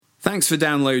Thanks for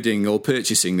downloading or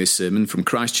purchasing this sermon from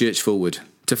Christchurch Fulwood.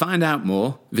 To find out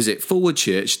more, visit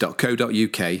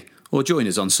fulwoodchurch.co.uk or join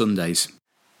us on Sundays.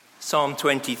 Psalm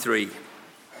 23.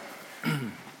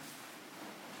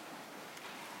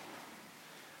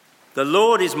 The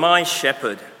Lord is my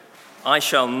shepherd, I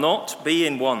shall not be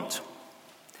in want.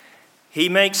 He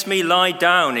makes me lie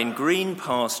down in green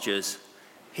pastures.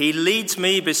 He leads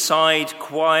me beside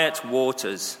quiet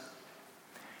waters.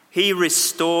 He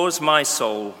restores my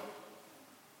soul.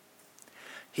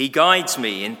 He guides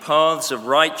me in paths of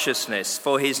righteousness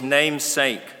for his name's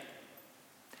sake.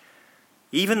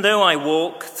 Even though I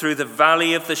walk through the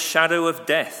valley of the shadow of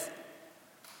death,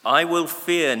 I will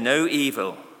fear no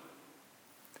evil.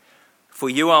 For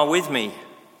you are with me.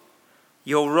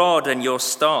 Your rod and your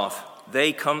staff,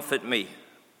 they comfort me.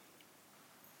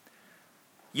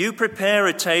 You prepare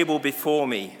a table before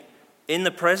me in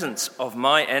the presence of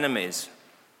my enemies.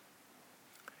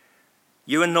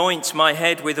 You anoint my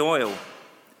head with oil.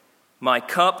 My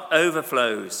cup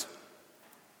overflows.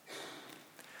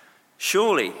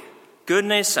 Surely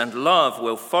goodness and love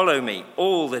will follow me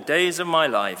all the days of my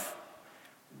life,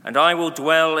 and I will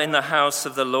dwell in the house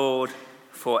of the Lord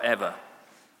forever.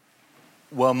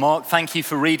 Well, Mark, thank you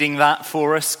for reading that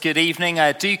for us. Good evening.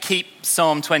 Do keep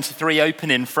Psalm 23 open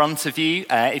in front of you.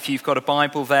 If you've got a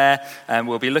Bible there,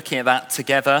 we'll be looking at that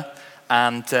together.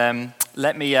 And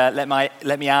let me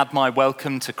add my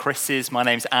welcome to Chris's. My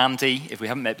name's Andy. If we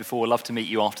haven't met before, I'd love to meet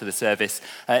you after the service,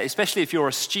 especially if you're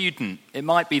a student. It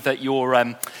might be that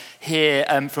you're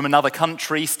here from another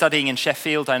country studying in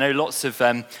Sheffield. I know lots of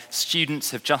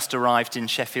students have just arrived in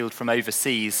Sheffield from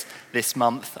overseas this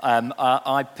month.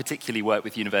 I particularly work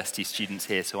with university students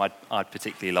here, so I'd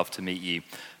particularly love to meet you.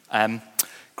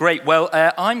 Great. Well,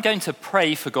 I'm going to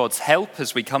pray for God's help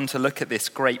as we come to look at this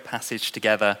great passage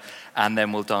together, and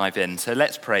then we'll dive in. So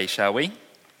let's pray, shall we?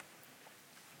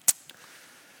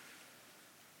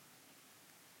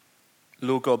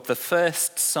 Lord God, the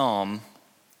first psalm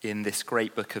in this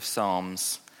great book of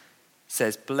Psalms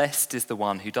says, "Blessed is the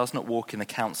one who does not walk in the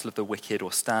counsel of the wicked,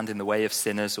 or stand in the way of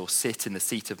sinners, or sit in the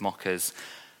seat of mockers,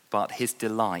 but his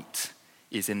delight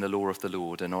is in the law of the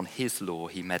Lord, and on his law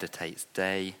he meditates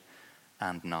day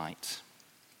and night."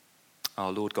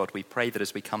 Our Lord God, we pray that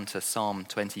as we come to Psalm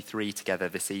 23 together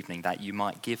this evening, that you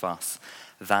might give us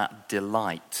that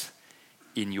delight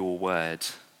in your word,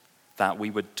 that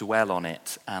we would dwell on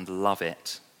it and love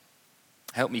it.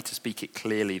 Help me to speak it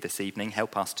clearly this evening.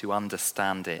 Help us to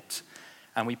understand it.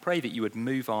 And we pray that you would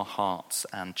move our hearts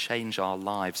and change our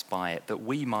lives by it, that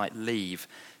we might leave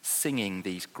singing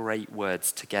these great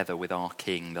words together with our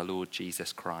King, the Lord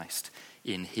Jesus Christ.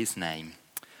 In his name,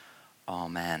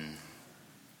 amen.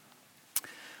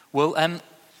 Well,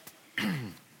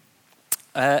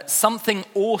 something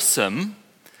awesome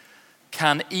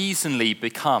can easily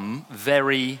become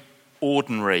very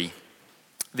ordinary.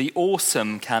 The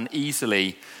awesome can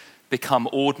easily become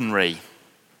ordinary.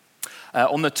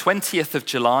 On the 20th of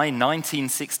July,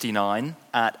 1969,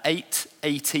 at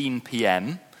 8:18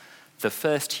 p.m., the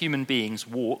first human beings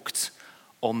walked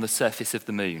on the surface of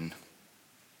the moon.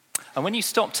 And when you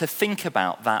stop to think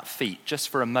about that feat just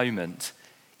for a moment,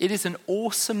 it is an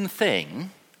awesome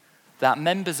thing that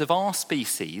members of our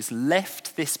species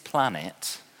left this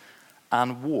planet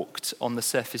and walked on the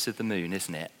surface of the moon,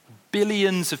 isn't it?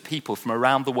 Billions of people from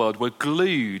around the world were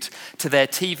glued to their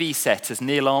TV set as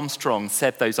Neil Armstrong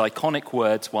said those iconic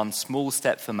words, "One small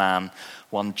step for man,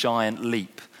 one giant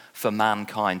leap for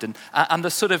mankind." And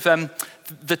the sort of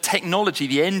the technology,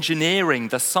 the engineering,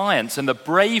 the science, and the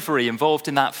bravery involved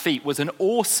in that feat was an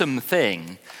awesome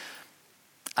thing.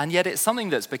 And yet it's something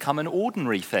that's become an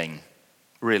ordinary thing,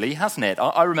 really, hasn't it?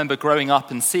 I remember growing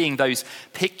up and seeing those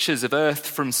pictures of Earth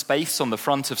from space on the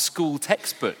front of school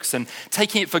textbooks and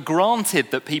taking it for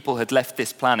granted that people had left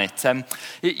this planet.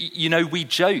 We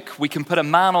joke, we can put a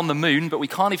man on the moon, but we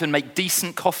can't even make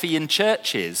decent coffee in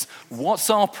churches. What's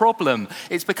our problem?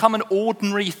 It's become an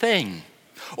ordinary thing.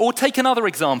 Or take another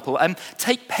example,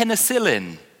 take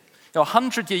penicillin.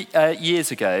 100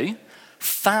 years ago,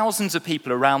 thousands of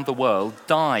people around the world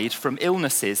died from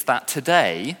illnesses that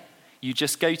today you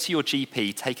just go to your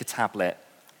GP, take a tablet,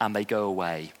 and they go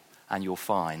away, and you're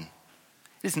fine.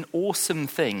 It is an awesome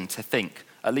thing to think,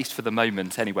 at least for the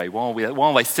moment anyway,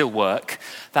 while they still work,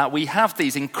 that we have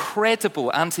these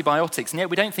incredible antibiotics, and yet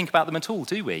we don't think about them at all,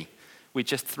 do we? We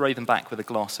just throw them back with a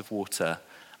glass of water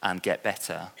and get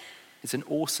better. It's an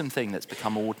awesome thing that's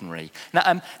become ordinary.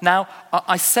 Now,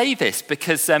 I say this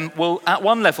because, at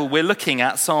one level, we're looking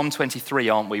at Psalm 23,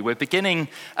 aren't we? We're beginning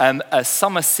a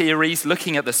summer series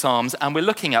looking at the Psalms, and we're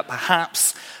looking at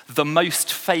perhaps the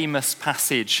most famous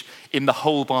passage in the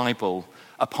whole Bible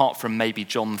apart from maybe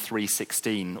John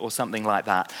 3:16 or something like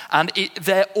that. And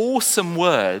they're awesome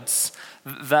words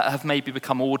that have maybe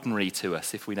become ordinary to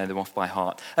us if we know them off by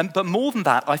heart. But more than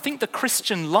that, I think the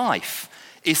Christian life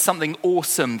is something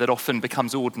awesome that often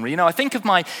becomes ordinary. I think of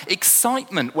my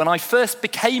excitement when I first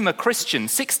became a Christian,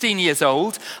 16 years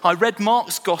old. I read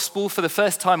Mark's Gospel for the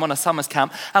first time on a summer's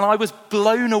camp, and I was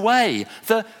blown away.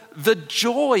 The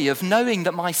joy of knowing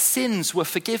that my sins were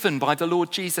forgiven by the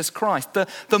Lord Jesus Christ,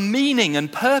 the meaning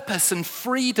and purpose and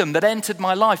freedom that entered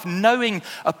my life, knowing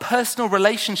a personal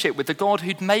relationship with the God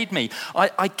who'd made me.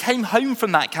 I came home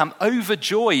from that camp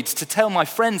overjoyed to tell my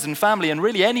friends and family and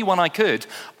really anyone I could,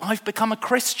 I've become a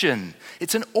Christian.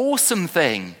 It's an awesome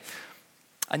thing.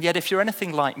 And yet if you're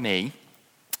anything like me,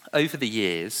 over the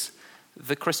years,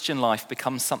 the Christian life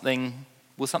becomes something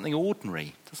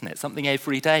ordinary, doesn't it? Something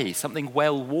everyday, something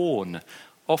well-worn.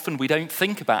 Often we don't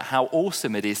think about how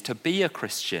awesome it is to be a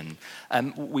Christian.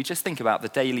 We just think about the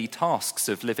daily tasks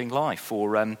of living life,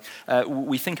 or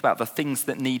we think about the things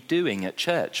that need doing at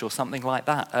church or something like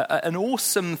that. An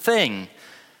awesome thing,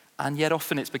 and yet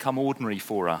often it's become ordinary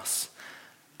for us.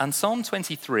 And Psalm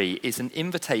 23 is an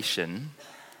invitation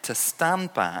to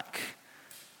stand back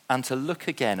and to look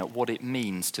again at what it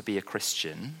means to be a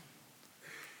Christian,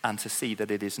 and to see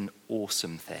that it is an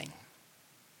awesome thing.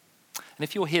 And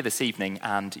if you're here this evening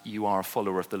and you are a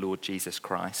follower of the Lord Jesus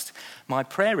Christ, my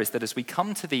prayer is that as we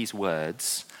come to these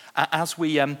words, as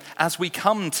we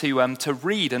come to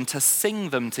read and to sing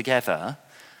them together,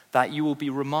 that you will be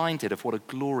reminded of what a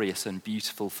glorious and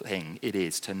beautiful thing it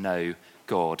is to know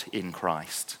God in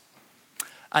Christ.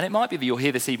 And it might be that you're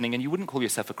here this evening and you wouldn't call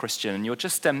yourself a Christian, and you're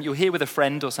just you're here with a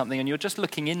friend or something and you're just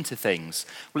looking into things.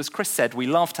 Well, as Chris said, we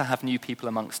love to have new people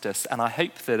amongst us, and I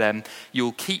hope that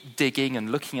you'll keep digging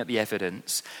and looking at the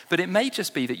evidence. But it may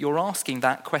just be that you're asking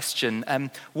that question,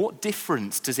 what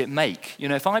difference does it make?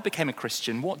 If I became a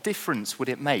Christian, what difference would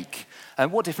it make?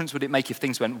 What difference would it make if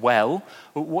things went well?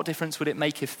 Or what difference would it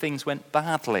make if things went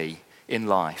badly in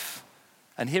life?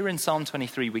 And here in Psalm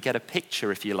 23, we get a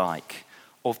picture, if you like,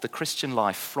 of the Christian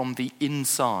life from the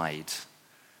inside.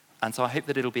 And so I hope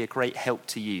that it'll be a great help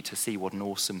to you to see what an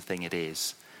awesome thing it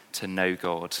is to know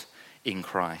God in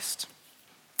Christ.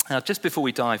 Now, just before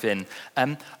we dive in,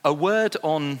 a word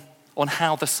on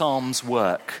how the Psalms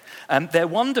work. They're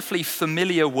wonderfully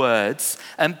familiar words,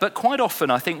 but quite often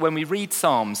I think when we read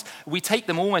Psalms, we take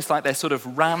them almost like they're sort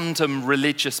of random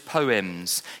religious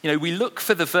poems. We look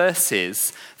for the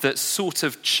verses that sort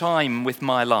of chime with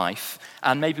my life,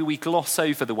 and maybe we gloss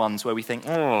over the ones where we think,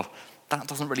 oh, that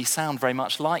doesn't really sound very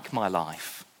much like my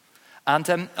life.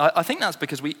 And I think that's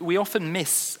because we often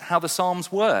miss how the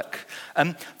Psalms work.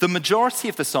 The majority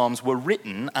of the Psalms were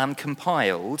written and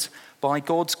compiled by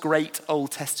God's great Old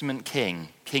Testament king,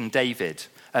 King David.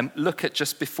 Look at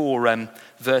just before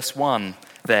verse 1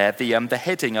 there, the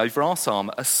heading over our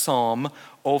psalm, a psalm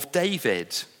of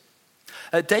David.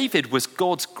 David was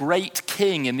God's great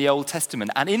king in the Old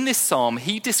Testament, and in this psalm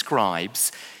he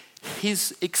describes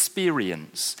his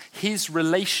experience, his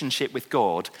relationship with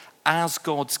God as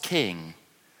God's king.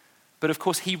 But of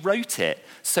course he wrote it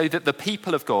so that the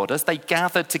people of God, as they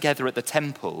gathered together at the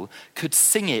temple, could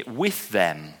sing it with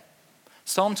them.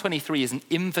 Psalm 23 is an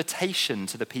invitation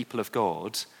to the people of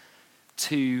God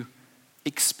to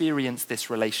experience this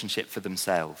relationship for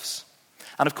themselves.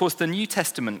 And of course, the New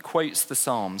Testament quotes the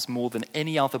Psalms more than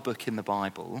any other book in the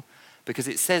Bible because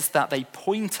it says that they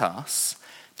point us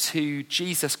to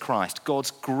Jesus Christ,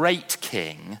 God's great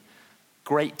king,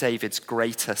 great David's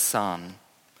greater son.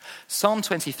 Psalm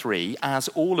 23, as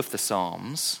all of the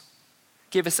Psalms,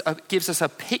 gives us a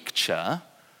picture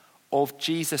of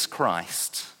Jesus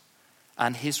Christ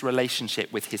and his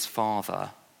relationship with his Father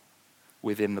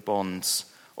within the bonds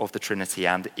of the Trinity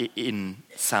and in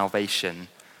salvation.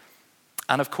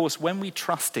 And of course, when we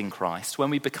trust in Christ, when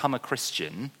we become a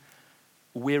Christian,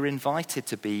 we're invited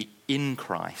to be in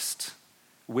Christ.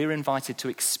 We're invited to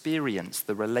experience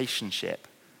the relationship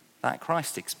that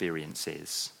Christ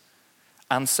experiences.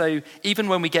 And so even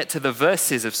when we get to the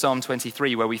verses of Psalm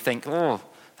 23 where we think, oh,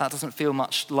 that doesn't feel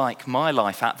much like my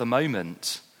life at the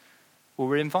moment, well,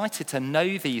 we're invited to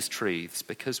know these truths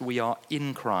because we are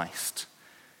in Christ.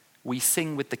 We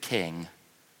sing with the King.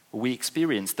 We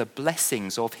experience the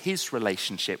blessings of his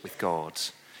relationship with God.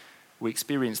 We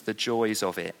experience the joys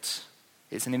of it.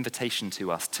 It's an invitation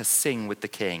to us to sing with the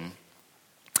King.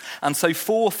 And so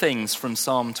 4 things from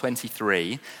Psalm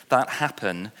 23 that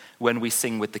happen when we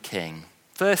sing with the King.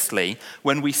 Firstly,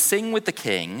 when we sing with the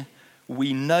King,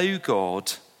 we know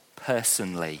God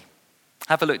personally.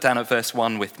 Have a look down at verse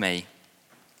 1 with me.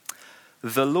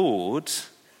 The Lord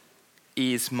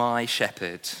is my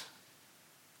shepherd.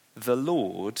 The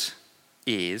Lord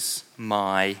is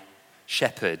my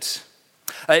shepherd.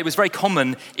 It was very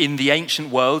common in the ancient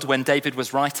world when David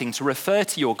was writing to refer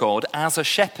to your God as a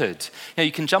shepherd.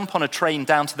 You can jump on a train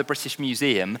down to the British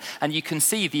Museum and you can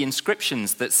see the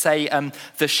inscriptions that say,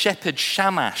 the shepherd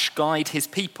Shamash guide his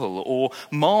people, or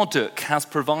Marduk has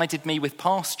provided me with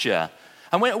pasture.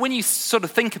 And when you sort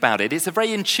of think about it, it's a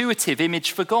very intuitive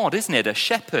image for God, isn't it? A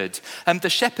shepherd. The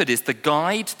shepherd is the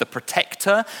guide, the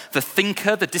protector, the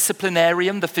thinker, the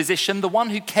disciplinarian, the physician, the one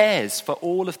who cares for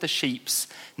all of the sheep's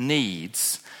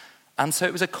needs. And so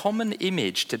it was a common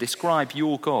image to describe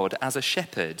your God as a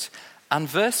shepherd. And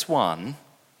verse 1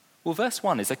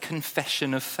 is a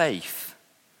confession of faith.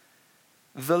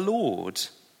 The Lord,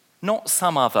 not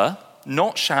some other,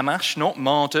 not Shamash, not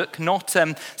Marduk, not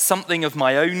something of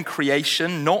my own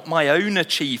creation, not my own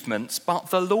achievements,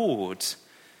 but the Lord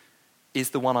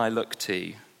is the one I look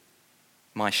to,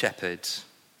 my shepherd.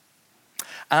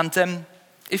 And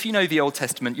if you know the Old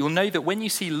Testament, you'll know that when you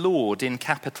see Lord in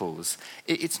capitals,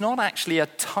 it's not actually a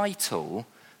title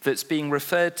that's being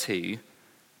referred to,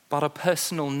 but a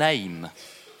personal name.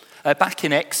 Back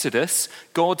in Exodus,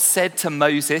 God said to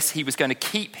Moses he was going to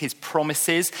keep his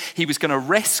promises. He was going to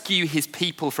rescue his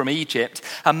people from Egypt.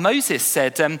 And Moses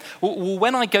said, well,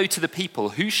 when I go to the people,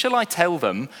 who shall I tell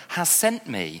them has sent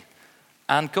me?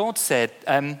 And God said,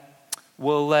 I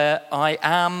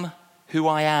am who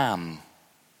I am.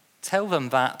 Tell them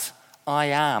that I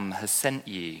am has sent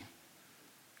you.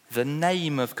 The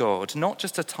name of God, not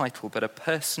just a title, but a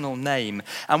personal name.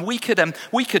 And we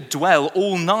could dwell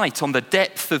all night on the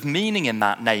depth of meaning in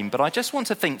that name, but I just want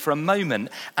to think for a moment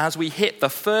as we hit the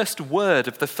first word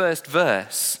of the first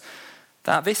verse,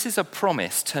 that this is a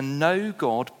promise to know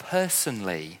God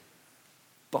personally,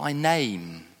 by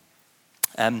name.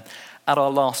 At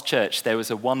our last church, there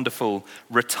was a wonderful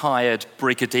retired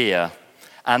brigadier.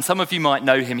 And some of you might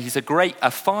know him. He's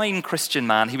a fine Christian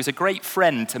man. He was a great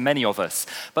friend to many of us.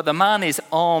 But the man is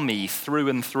army through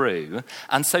and through.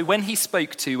 And so when he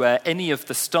spoke to any of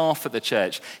the staff at the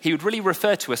church, he would really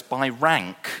refer to us by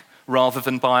rank rather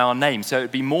than by our name. So it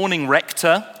would be morning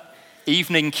rector,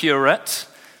 evening curate.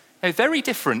 Very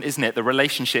different, isn't it, the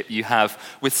relationship you have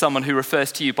with someone who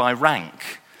refers to you by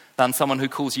rank than someone who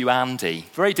calls you Andy.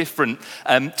 Very different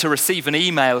to receive an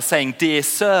email saying, "Dear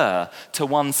Sir," to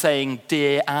one saying,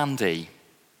 "Dear Andy."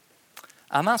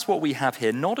 And that's what we have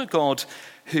here. Not a God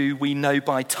who we know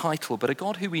by title, but a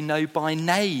God who we know by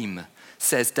name,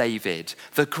 says David.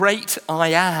 The great I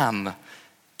am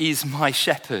is my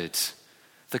shepherd.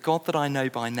 The God that I know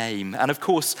by name. And of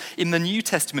course, in the New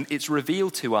Testament, it's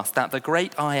revealed to us that the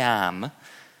great I am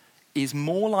is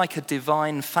more like a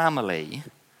divine family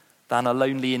than a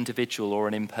lonely individual or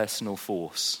an impersonal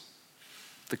force.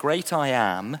 The great I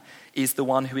am is the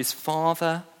one who is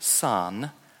Father,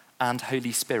 Son, and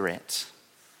Holy Spirit.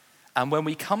 And when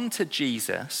we come to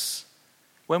Jesus,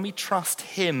 when we trust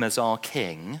him as our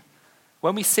King,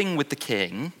 when we sing with the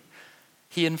King,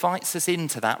 he invites us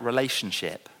into that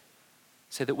relationship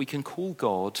so that we can call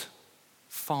God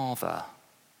Father.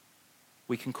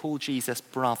 We can call Jesus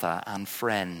brother and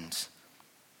friend.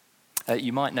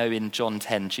 You might know in John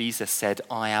 10, Jesus said,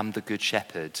 "I am the good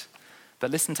shepherd."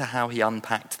 But listen to how he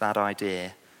unpacked that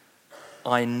idea.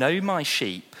 "I know my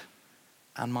sheep,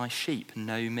 and my sheep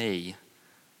know me,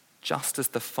 just as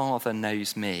the Father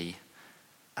knows me,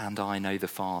 and I know the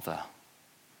Father."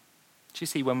 Do you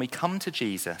see, when we come to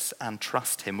Jesus and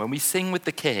trust him, when we sing with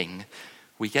the King,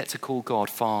 we get to call God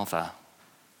Father.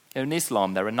 In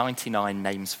Islam, there are 99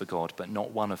 names for God, but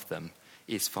not one of them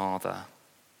is Father.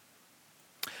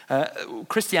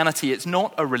 Christianity, it's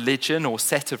not a religion or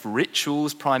set of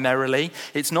rituals primarily.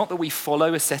 It's not that we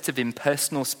follow a set of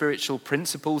impersonal spiritual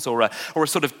principles or a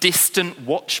sort of distant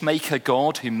watchmaker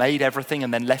God who made everything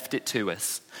and then left us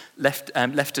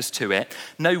to it.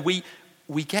 No,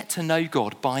 we get to know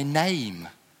God by name.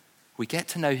 We get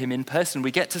to know him in person.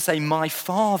 We get to say, "My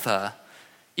Father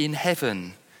in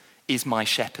heaven is my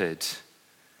shepherd.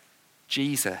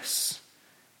 Jesus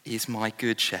is my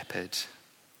good shepherd."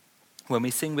 When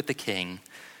we sing with the King,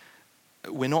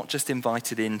 we're not just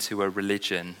invited into a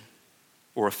religion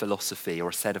or a philosophy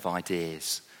or a set of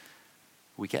ideas.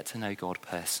 We get to know God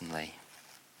personally.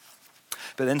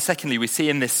 But then secondly, we see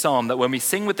in this psalm that when we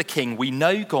sing with the King, we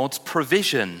know God's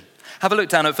provision. Have a look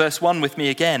down at verse 1 with me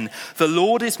again. "The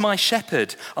Lord is my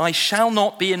shepherd, I shall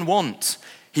not be in want.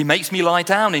 He makes me lie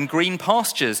down in green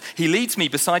pastures. He leads me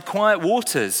beside quiet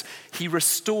waters. He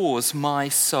restores my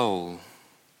soul."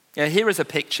 Here is a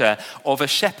picture of a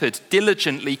shepherd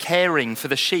diligently caring for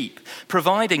the sheep,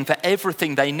 providing for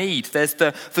everything they need. There's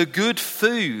the good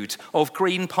food of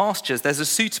green pastures. There's a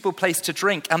suitable place to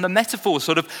drink. And the metaphor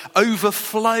sort of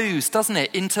overflows, doesn't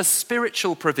it, into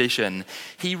spiritual provision.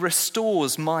 He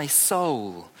restores my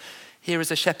soul. Here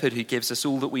is a shepherd who gives us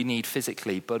all that we need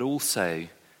physically, but also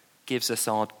gives us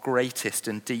our greatest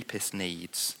and deepest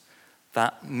needs.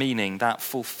 That meaning, that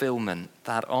fulfillment,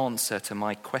 that answer to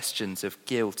my questions of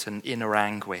guilt and inner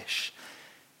anguish.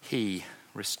 He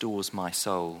restores my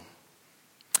soul.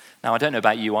 Now, I don't know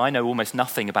about you, I know almost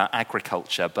nothing about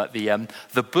agriculture, but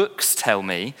the books tell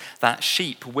me that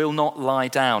sheep will not lie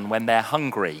down when they're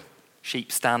hungry.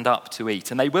 Sheep stand up to eat,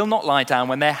 and they will not lie down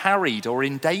when they're harried or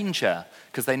in danger,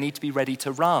 because they need to be ready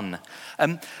to run.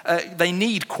 They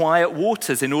need quiet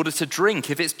waters in order to drink.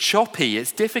 If it's choppy,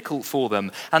 it's difficult for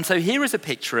them. And so here is a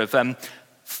picture of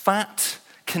fat,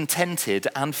 contented,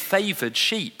 and favoured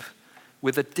sheep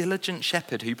with a diligent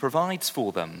shepherd who provides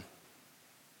for them.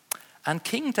 And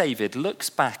King David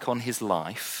looks back on his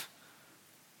life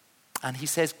and he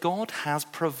says, God has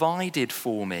provided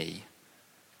for me.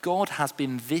 God has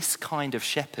been this kind of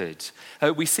shepherd.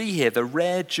 We see here the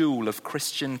rare jewel of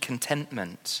Christian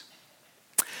contentment.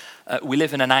 We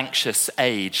live in an anxious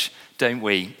age, don't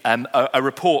we? A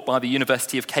report by the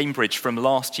University of Cambridge from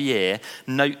last year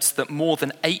notes that more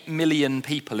than 8 million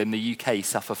people in the UK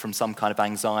suffer from some kind of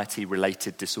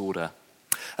anxiety-related disorder.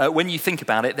 When you think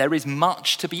about it, there is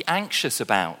much to be anxious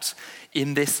about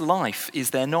in this life, is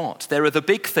there not? There are the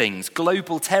big things,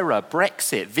 global terror,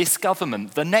 Brexit, this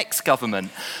government, the next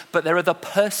government, but there are the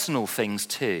personal things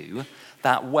too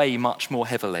that weigh much more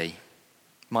heavily.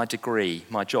 My degree,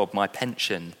 my job, my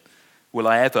pension. Will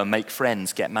I ever make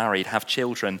friends, get married, have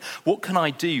children? What can I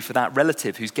do for that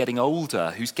relative who's getting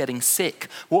older, who's getting sick?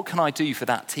 What can I do for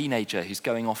that teenager who's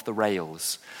going off the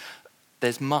rails?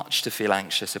 There's much to feel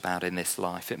anxious about in this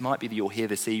life. It might be that you're here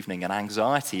this evening and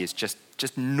anxiety is just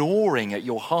gnawing at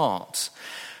your heart.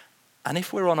 And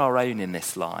if we're on our own in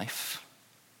this life,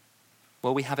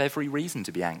 well, we have every reason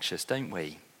to be anxious, don't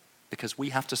we? Because we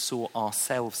have to sort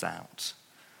ourselves out.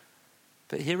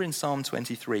 But here in Psalm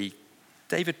 23,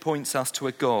 David points us to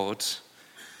a God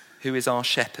who is our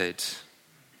shepherd.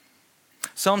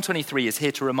 Psalm 23 is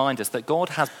here to remind us that God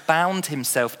has bound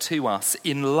himself to us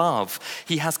in love.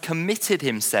 He has committed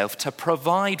himself to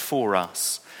provide for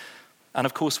us. And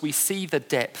of course, we see the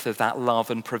depth of that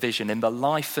love and provision in the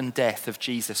life and death of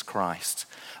Jesus Christ.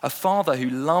 A father who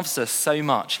loves us so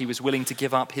much, he was willing to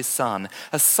give up his son.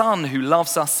 A son who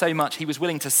loves us so much, he was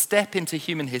willing to step into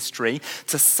human history,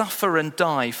 to suffer and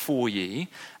die for you,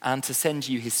 and to send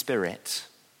you his Spirit.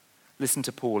 Listen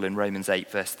to Paul in Romans 8,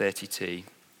 verse 32.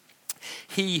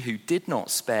 He who did not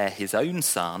spare his own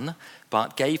son,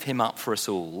 but gave him up for us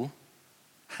all,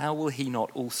 how will he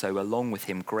not also along with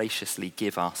him graciously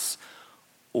give us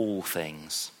all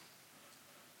things?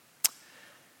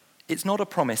 It's not a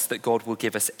promise that God will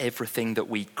give us everything that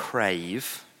we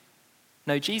crave.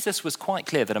 No, Jesus was quite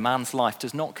clear that a man's life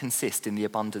does not consist in the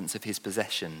abundance of his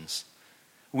possessions.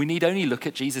 We need only look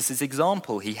at Jesus'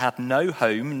 example. He had no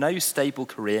home, no stable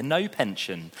career, no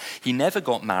pension. He never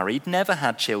got married, never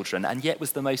had children, and yet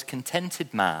was the most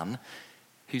contented man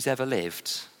who's ever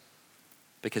lived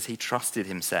because he trusted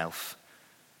himself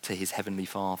to his heavenly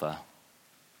Father.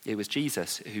 It was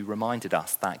Jesus who reminded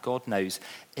us that God knows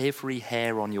every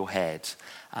hair on your head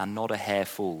and not a hair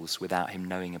falls without him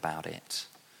knowing about it.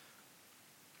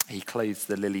 He clothes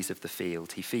the lilies of the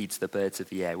field. He feeds the birds of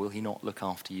the air. Will he not look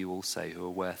after you also, who are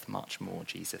worth much more,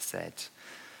 Jesus said.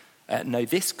 No,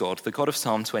 this God, the God of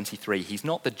Psalm 23, he's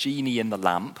not the genie in the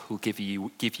lamp who'll give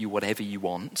you whatever you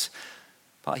want,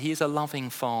 but he is a loving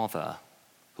father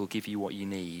who'll give you what you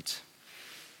need.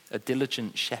 A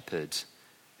diligent shepherd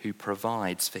who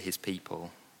provides for his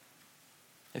people.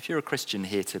 If you're a Christian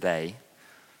here today,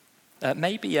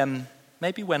 maybe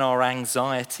when our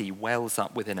anxiety wells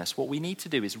up within us, what we need to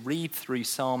do is read through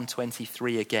Psalm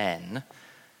 23 again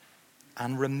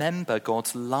and remember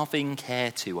God's loving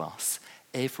care to us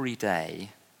every day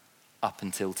up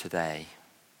until today.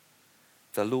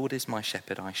 The Lord is my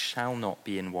shepherd, I shall not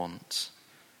be in want.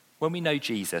 When we know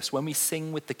Jesus, when we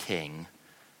sing with the King,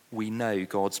 we know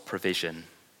God's provision.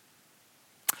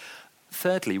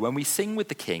 Thirdly, when we sing with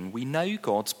the King, we know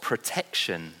God's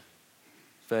protection.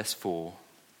 Verse 4.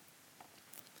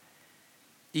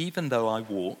 Even though I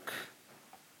walk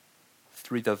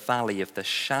through the valley of the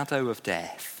shadow of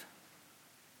death,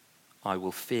 I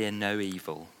will fear no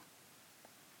evil,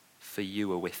 for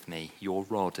you are with me. Your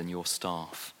rod and your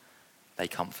staff, they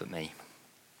comfort me.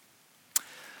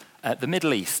 The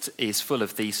Middle East is full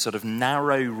of these sort of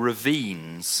narrow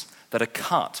ravines that are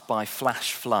cut by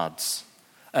flash floods.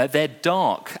 They're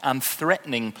dark and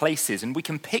threatening places, and we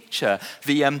can picture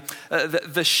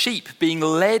the sheep being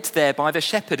led there by the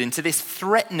shepherd into this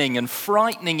threatening and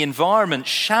frightening environment,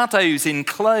 shadows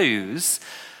enclose.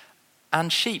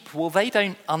 And sheep, well, they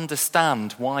don't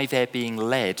understand why they're being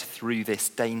led through this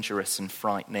dangerous and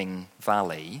frightening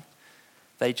valley.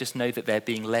 They just know that they're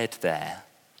being led there.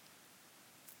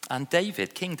 And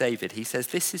David, King David, he says,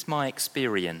 "This is my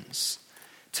experience,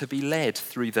 to be led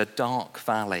through the dark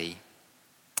valley."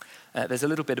 There's a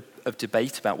little bit of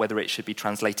debate about whether it should be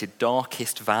translated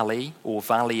darkest valley or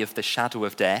valley of the shadow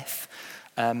of death.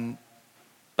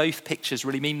 Both pictures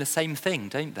really mean the same thing,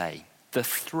 don't they? The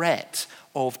threat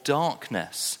of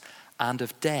darkness and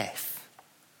of death.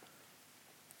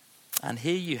 And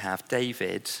here you have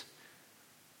David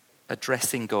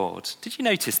addressing God. Did you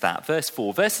notice that? Verse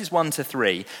 4, verses 1 to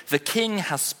 3, the king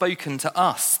has spoken to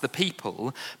us, the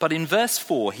people, but in verse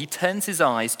 4, he turns his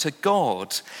eyes to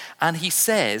God and he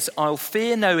says, "I'll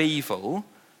fear no evil,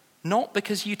 not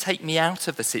because you take me out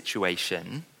of the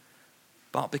situation,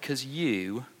 but because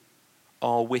you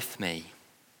are with me.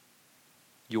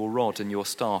 Your rod and your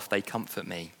staff, they comfort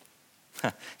me."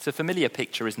 It's a familiar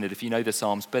picture, isn't it, if you know the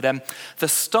Psalms? But the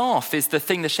staff is the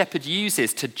thing the shepherd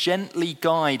uses to gently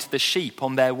guide the sheep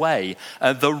on their way.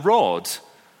 The rod,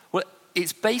 well,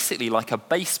 it's basically like a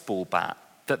baseball bat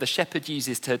that the shepherd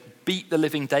uses to beat the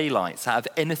living daylights out of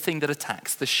anything that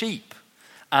attacks the sheep.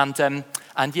 And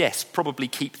yes, probably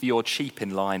keep the odd sheep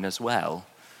in line as well.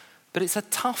 But it's a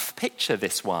tough picture,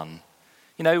 this one.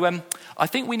 You know, I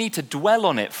think we need to dwell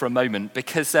on it for a moment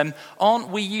because aren't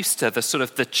we used to the sort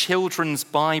of the children's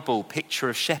Bible picture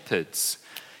of shepherds?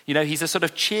 You know, he's a sort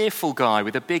of cheerful guy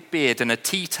with a big beard and a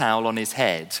tea towel on his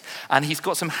head, and he's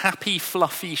got some happy,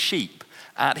 fluffy sheep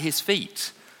at his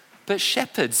feet. But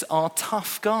shepherds are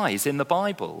tough guys in the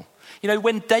Bible. You know,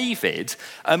 when David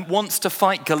wants to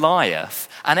fight Goliath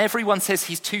and everyone says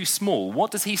he's too small, what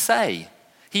does he say?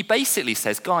 He basically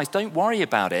says, "Guys, don't worry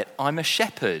about it. I'm a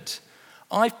shepherd.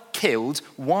 I've killed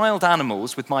wild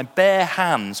animals with my bare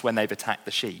hands when they've attacked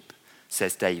the sheep,"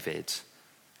 says David.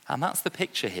 And that's the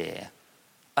picture here.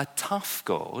 A tough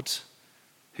God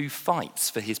who fights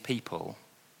for his people.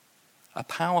 A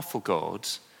powerful God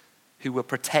who will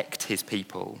protect his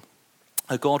people.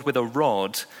 A God with a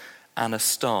rod and a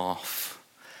staff.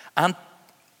 And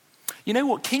you know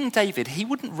what? King David, he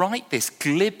wouldn't write this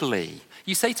glibly.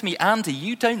 You say to me, "Andy,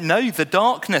 you don't know the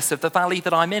darkness of the valley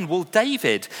that I'm in." Well,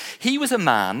 David, he was a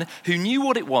man who knew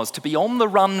what it was to be on the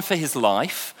run for his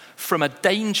life from a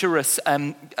dangerous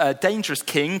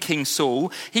king, King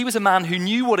Saul. He was a man who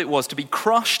knew what it was to be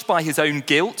crushed by his own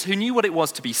guilt, who knew what it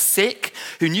was to be sick,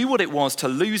 who knew what it was to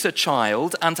lose a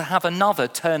child and to have another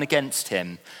turn against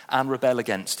him and rebel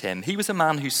against him. He was a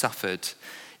man who suffered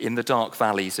in the dark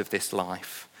valleys of this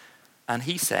life. And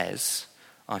he says,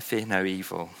 "I fear no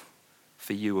evil,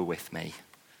 for you are with me."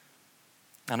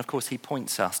 And of course, he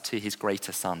points us to his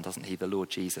greater son, doesn't he, the Lord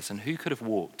Jesus? And who could have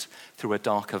walked through a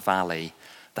darker valley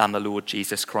than the Lord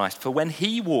Jesus Christ? For when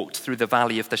he walked through the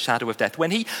valley of the shadow of death,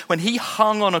 when he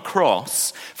hung on a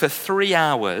cross for 3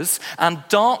 hours and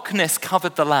darkness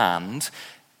covered the land,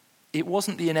 it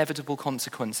wasn't the inevitable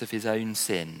consequence of his own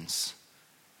sins.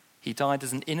 He died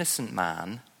as an innocent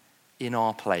man in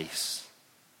our place.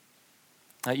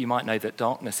 Now, you might know that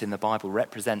darkness in the Bible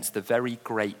represents the very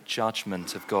great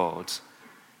judgment of God,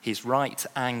 his right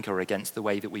anger against the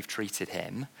way that we've treated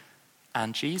him.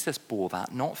 And Jesus bore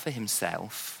that not for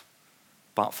himself,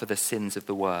 but for the sins of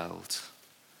the world.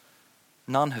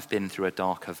 None have been through a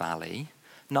darker valley.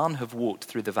 None have walked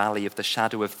through the valley of the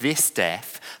shadow of this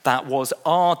death. That was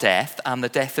our death and the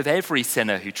death of every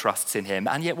sinner who trusts in him.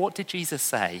 And yet what did Jesus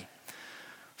say?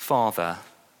 "Father,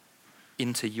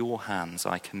 into your hands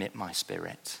I commit my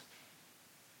spirit."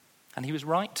 And he was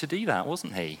right to do that,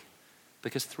 wasn't he?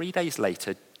 Because 3 days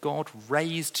later, God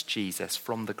raised Jesus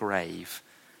from the grave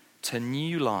to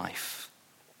new life.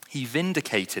 He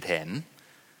vindicated him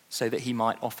so that he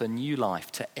might offer new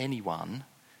life to anyone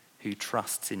who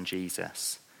trusts in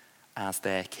Jesus as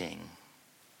their king.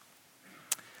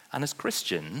 And as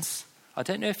Christians, I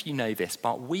don't know if you know this,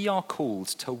 but we are called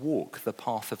to walk the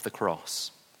path of the cross.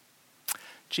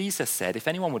 Jesus said, "If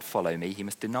anyone would follow me, he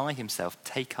must deny himself,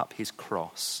 take up his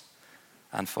cross,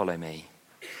 and follow me."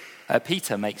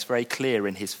 Peter makes very clear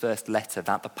in his first letter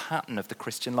that the pattern of the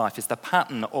Christian life is the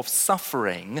pattern of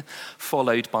suffering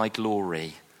followed by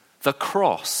glory. The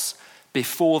cross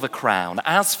before the crown.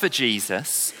 As for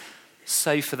Jesus,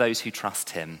 so for those who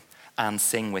trust him and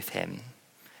sing with him.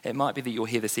 It might be that you're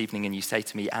here this evening and you say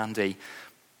to me, "Andy,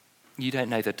 you don't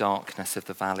know the darkness of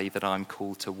the valley that I'm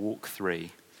called to walk through."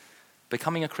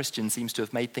 Becoming a Christian seems to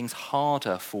have made things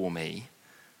harder for me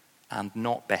and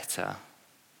not better.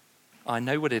 I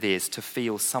know what it is to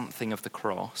feel something of the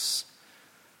cross.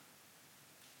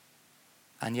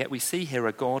 And yet we see here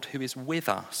a God who is with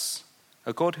us,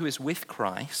 a God who is with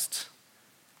Christ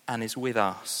and is with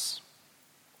us.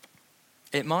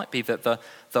 It might be that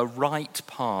the right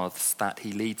paths that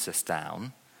he leads us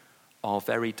down are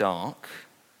very dark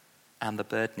and the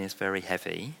burden is very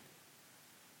heavy,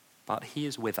 but he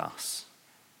is with us.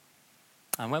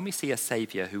 And when we see a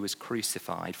Saviour who was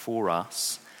crucified for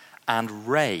us and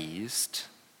raised,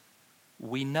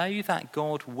 we know that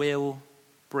God will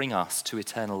bring us to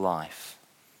eternal life.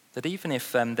 That even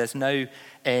if there's no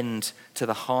end to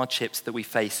the hardships that we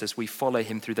face as we follow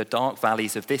him through the dark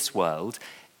valleys of this world,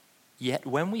 yet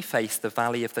when we face the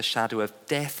valley of the shadow of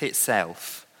death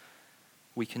itself,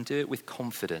 we can do it with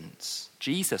confidence.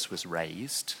 Jesus was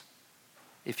raised.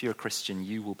 If you're a Christian,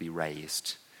 you will be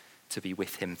raised to be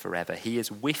with him forever. He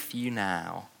is with you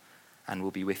now and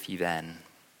will be with you then.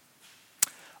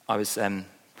 I was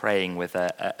praying with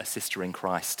a sister in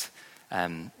Christ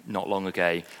not long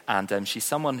ago, and she's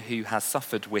someone who has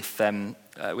suffered with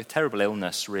terrible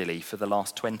illness, really, for the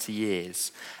last 20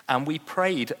 years. And we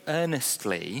prayed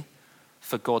earnestly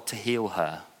for God to heal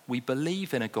her. We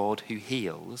believe in a God who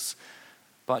heals,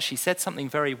 but she said something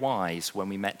very wise when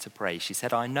we met to pray. She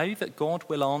said, I know that God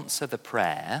will answer the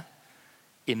prayer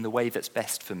in the way that's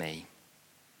best for me,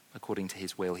 according to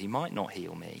his will. He might not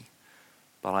heal me,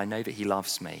 but I know that he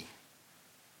loves me.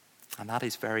 And that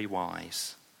is very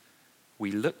wise.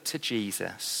 We look to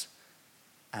Jesus,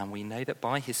 and we know that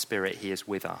by his Spirit he is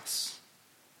with us,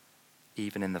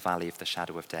 even in the valley of the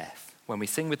shadow of death. When we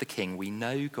sing with the King, we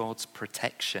know God's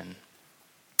protection.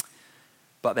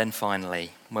 But then finally,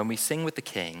 when we sing with the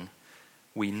King,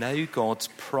 we know God's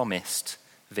promised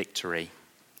victory.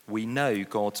 We know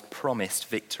God's promised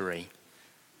victory.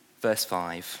 Verse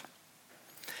 5,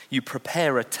 you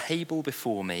prepare a table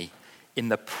before me in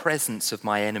the presence of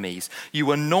my enemies.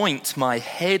 You anoint my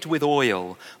head with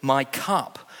oil. My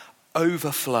cup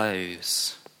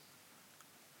overflows.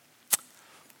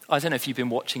 I don't know if you've been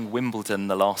watching Wimbledon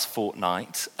the last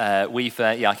fortnight.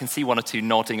 I can see one or two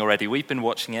nodding already. We've been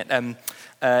watching it.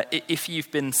 If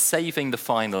you've been saving the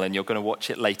final and you're going to watch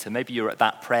it later, maybe you're at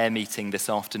that prayer meeting this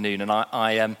afternoon, and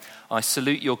I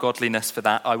salute your godliness for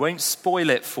that. I won't spoil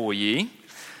it for you,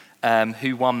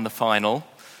 who won the final,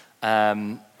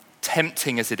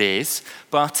 tempting as it is.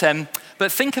 But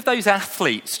think of those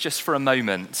athletes just for a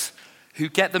moment who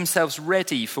get themselves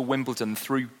ready for Wimbledon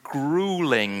through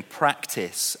grueling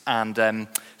practice and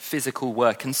physical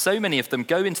work. And so many of them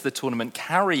go into the tournament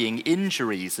carrying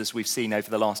injuries, as we've seen over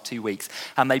the last 2 weeks,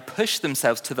 and they push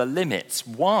themselves to the limits.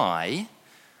 Why?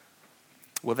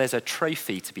 Well, there's a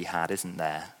trophy to be had, isn't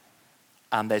there?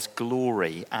 And there's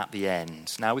glory at the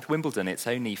end. Now, with Wimbledon, it's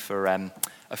only for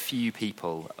a few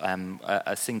people,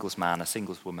 a singles man, a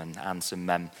singles woman, and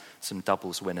some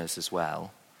doubles winners as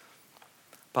well.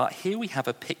 But here we have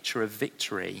a picture of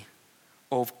victory,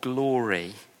 of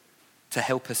glory to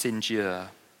help us endure.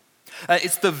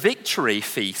 It's the victory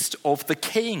feast of the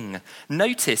King.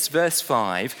 Notice verse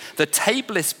 5, the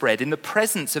table is spread in the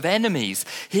presence of enemies.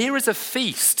 Here is a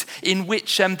feast in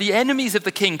which the enemies of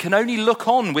the King can only look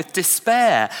on with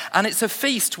despair. And it's a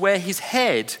feast where his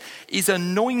head is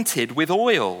anointed with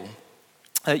oil.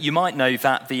 You might know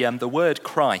that the word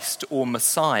Christ or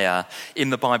Messiah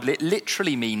in the Bible, it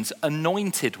literally means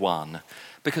anointed one.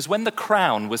 Because when the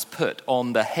crown was put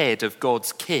on the head of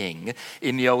God's king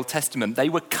in the Old Testament, they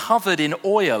were covered in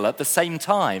oil at the same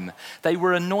time. They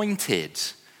were anointed.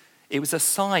 It was a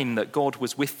sign that God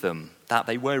was with them, that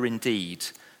they were indeed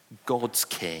God's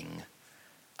king.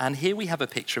 And here we have a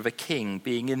picture of a king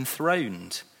being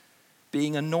enthroned,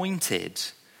 being anointed.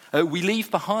 We leave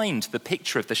behind the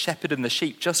picture of the shepherd and the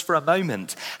sheep just for a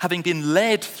moment. Having been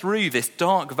led through this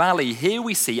dark valley, here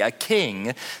we see a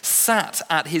king sat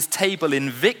at his table in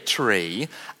victory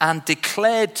and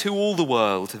declared to all the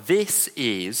world, this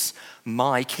is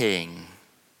my king.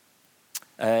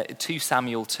 2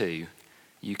 Samuel 2,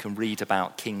 you can read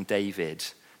about King David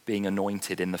being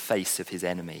anointed in the face of his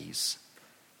enemies.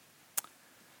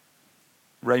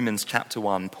 Romans chapter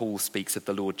 1, Paul speaks of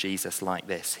the Lord Jesus like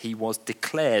this. He was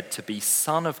declared to be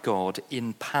Son of God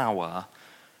in power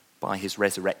by his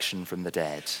resurrection from the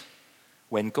dead.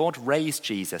 When God raised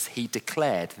Jesus, he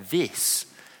declared, this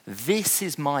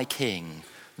is my King,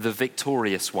 the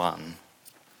victorious one.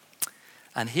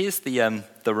 And here's the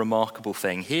remarkable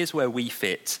thing. Here's where we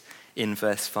fit in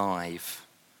verse 5.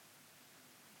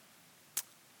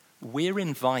 We're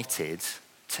invited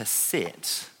to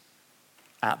sit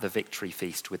at the victory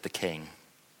feast with the King.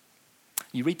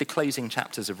 You read the closing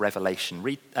chapters of Revelation,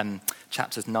 read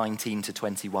chapters 19 to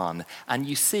 21, and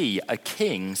you see a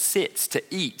king sits to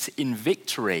eat in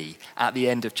victory at the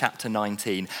end of chapter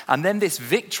 19. And then this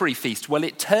victory feast, well,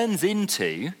 it turns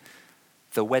into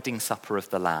the wedding supper of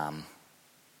the Lamb,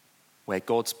 where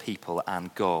God's people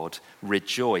and God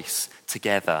rejoice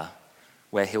together,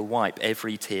 where he'll wipe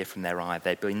every tear from their eye.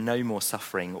 There'll be no more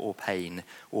suffering or pain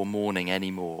or mourning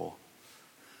anymore.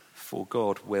 For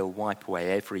God will wipe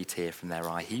away every tear from their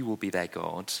eye. He will be their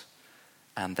God,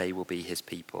 and they will be his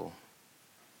people.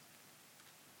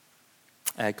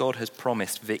 God has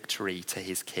promised victory to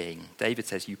his king. David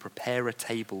says, you prepare a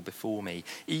table before me,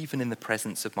 even in the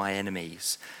presence of my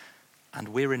enemies. And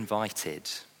we're invited.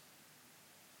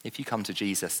 If you come to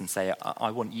Jesus and say,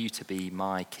 I want you to be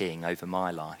my king over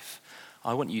my life.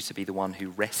 I want you to be the one who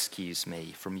rescues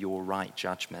me from your right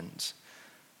judgment.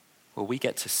 Well, we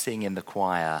get to sing in the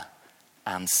choir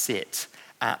and sit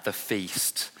at the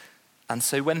feast. And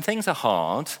so when things are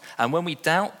hard, and when we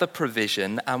doubt the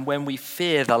provision, and when we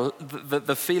fear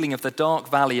the feeling of the dark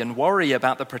valley and worry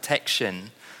about the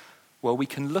protection, well, we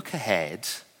can look ahead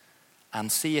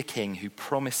and see a king who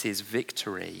promises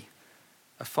victory,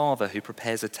 a father who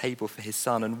prepares a table for his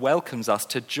son and welcomes us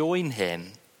to join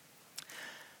him.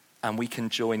 And we can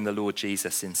join the Lord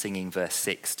Jesus in singing verse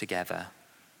 6 together.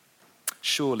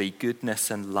 Surely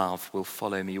goodness and love will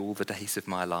follow me all the days of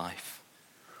my life.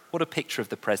 What a picture of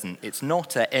the present. It's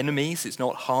not enemies, it's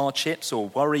not hardships or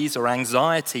worries or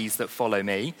anxieties that follow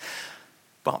me,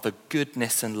 but the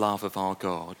goodness and love of our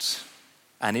God.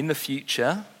 And in the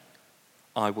future,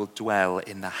 I will dwell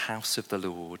in the house of the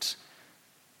Lord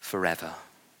forever.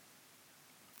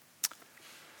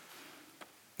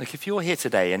 Look, if you're here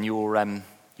today and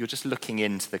you're just looking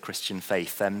into the Christian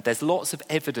faith, there's lots of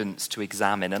evidence to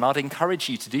examine, and I'd encourage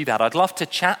you to do that. I'd love to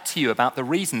chat to you about the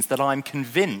reasons that I'm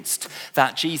convinced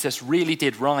that Jesus really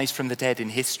did rise from the dead in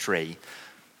history.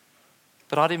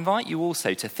 But I'd invite you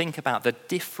also to think about the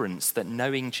difference that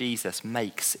knowing Jesus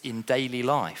makes in daily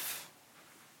life.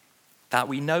 That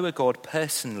we know a God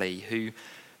personally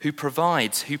who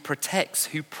provides, who protects,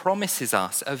 who promises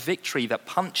us a victory that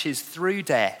punches through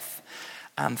death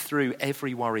and through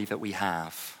every worry that we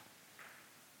have.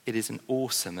 It is an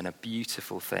awesome and a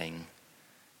beautiful thing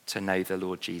to know the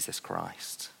Lord Jesus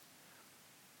Christ.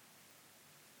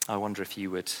 I wonder if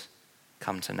you would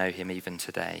come to know him even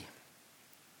today.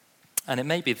 And it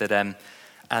may be that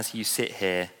as you sit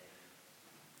here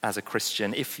as a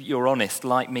Christian, if you're honest,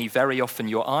 like me, very often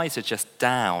your eyes are just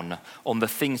down on the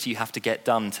things you have to get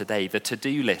done today, the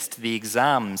to-do list, the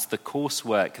exams, the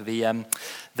coursework,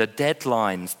 the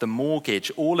deadlines, the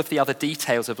mortgage, all of the other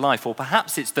details of life. Or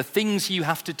perhaps it's the things you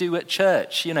have to do at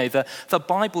church, the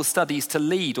Bible studies to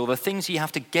lead, or the things you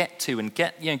have to get to and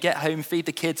get home, feed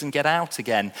the kids and get out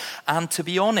again. And to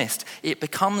be honest, it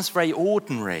becomes very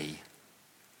ordinary.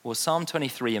 Well, Psalm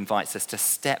 23 invites us to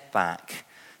step back,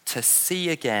 to see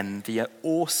again the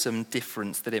awesome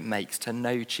difference that it makes to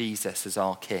know Jesus as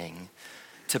our King,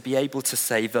 to be able to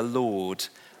say, the Lord,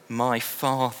 my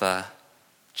Father,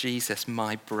 Jesus,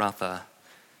 my brother,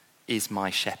 is my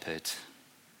shepherd.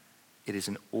 It is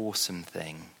an awesome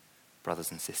thing,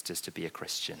 brothers and sisters, to be a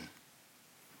Christian.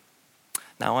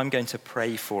 Now I'm going to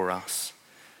pray for us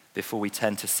before we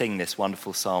turn to sing this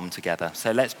wonderful psalm together.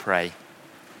 So let's pray.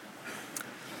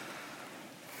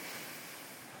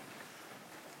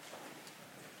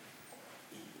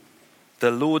 The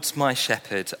Lord's my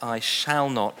shepherd, I shall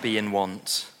not be in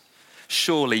want.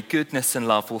 Surely goodness and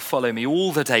love will follow me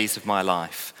all the days of my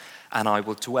life, and I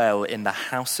will dwell in the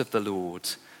house of the Lord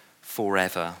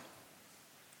forever.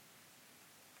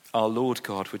 Our Lord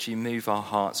God, would you move our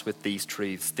hearts with these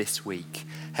truths this week?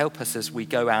 Help us as we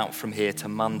go out from here to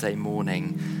Monday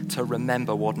morning to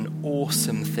remember what an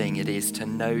awesome thing it is to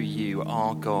know you,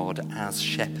 our God, as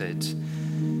shepherd,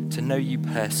 to know you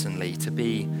personally, to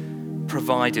be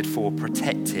provided for,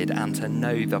 protected, and to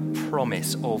know the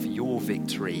promise of your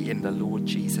victory in the Lord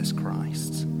Jesus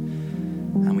Christ.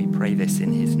 And we pray this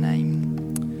in his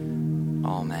name.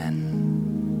 Amen.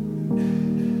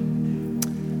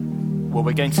 Well,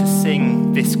 we're going to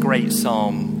sing this great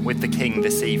psalm with the King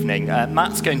this evening.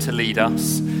 Matt's going to lead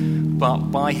us, but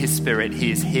by his Spirit,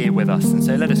 he is here with us. And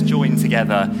so let us join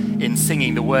together in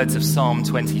singing the words of Psalm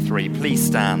 23. Please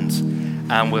stand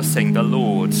and we'll sing, The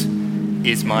Lord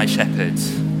is my shepherd.